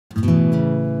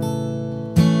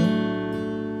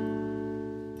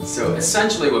So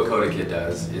essentially what CodaKid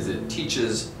does is it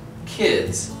teaches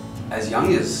kids as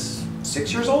young as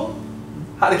 6 years old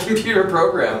how to computer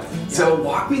program. So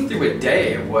walk me through a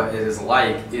day of what it is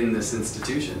like in this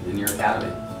institution, in your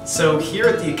academy. So here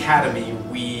at the academy,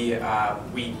 we have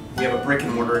a brick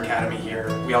and mortar academy here.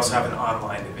 We also have an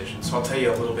online division, so I'll tell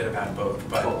you a little bit about both.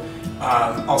 But Cool.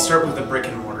 I'll start with the brick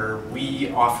and mortar.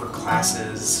 We offer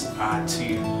classes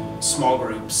to small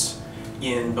groups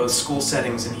in both school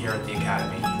settings and here at the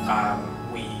academy.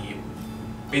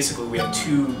 We have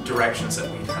two directions that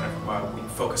we kind of we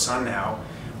focus on now.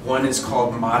 One is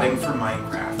called Modding for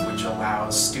Minecraft, which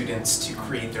allows students to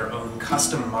create their own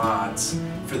custom mods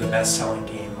for the best-selling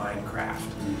game Minecraft.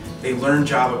 They learn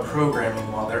Java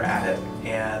programming while they're at it,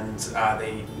 and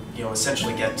they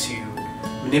essentially get to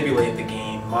manipulate the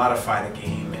game, modify the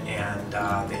game, and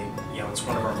it's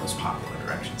one of our most popular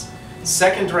directions.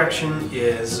 Second direction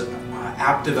is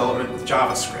app development with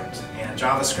JavaScript, and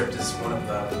JavaScript is one of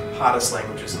the hottest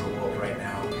languages in the world right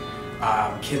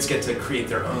now. Kids get to create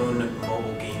their own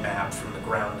mobile game app from the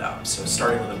ground up, so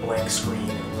starting with a blank screen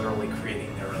and literally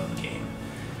creating their own game.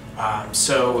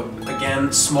 So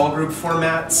again, small group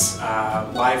formats,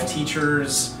 live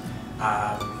teachers.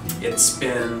 It's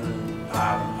been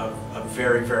a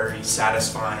very, very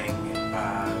satisfying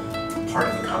part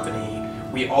of the company.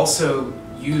 We also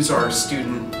use our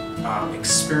student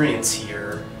experience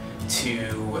here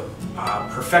to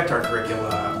perfect our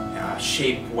curricula,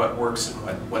 shape what works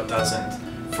and what doesn't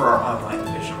for our online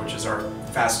division, which is our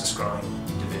fastest growing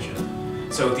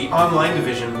division. So the online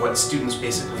division, what students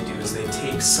basically do is they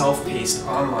take self-paced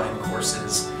online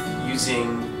courses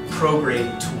using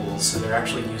pro-grade tools. So they're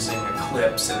actually using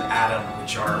Eclipse and Atom,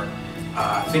 which are,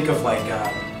 think of like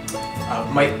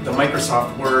the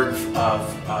Microsoft Word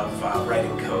of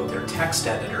writing code. They're text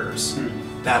editors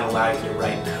that allow you to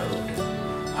write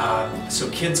code. So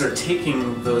kids are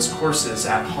taking those courses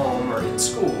at home or in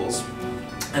schools,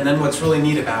 and then what's really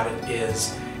neat about it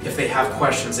is if they have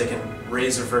questions, they can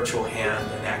raise a virtual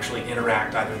hand and actually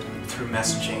interact either through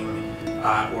messaging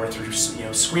or through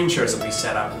screen shares that we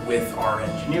set up with our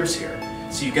engineers here.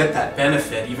 So you get that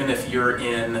benefit even if you're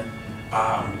in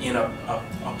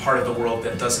a part of the world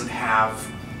that doesn't have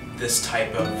this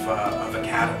type of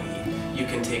academy. You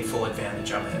can take full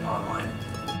advantage of it online.